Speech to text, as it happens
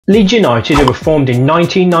Leeds United, who were formed in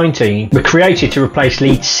 1919, were created to replace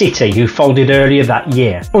Leeds City, who folded earlier that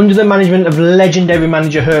year. Under the management of legendary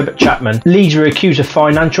manager Herbert Chapman, Leeds were accused of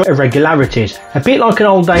financial irregularities, a bit like an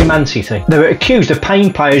old day Man City. They were accused of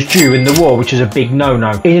paying players during the war, which is a big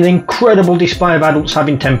no-no. In an incredible display of adults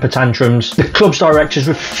having temper tantrums, the club's directors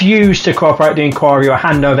refused to cooperate with the inquiry or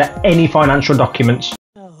hand over any financial documents.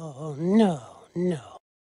 Oh, no, no,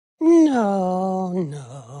 no, no,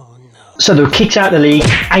 no. So they were kicked out of the league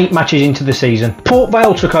 8 matches into the season.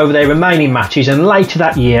 Vale took over their remaining matches, and later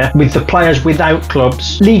that year, with the players without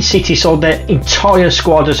clubs, Leeds City sold their entire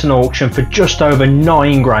squad at an auction for just over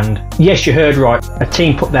 £9 grand. Yes, you heard right, a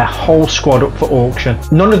team put their whole squad up for auction.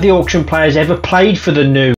 None of the auction players ever played for the new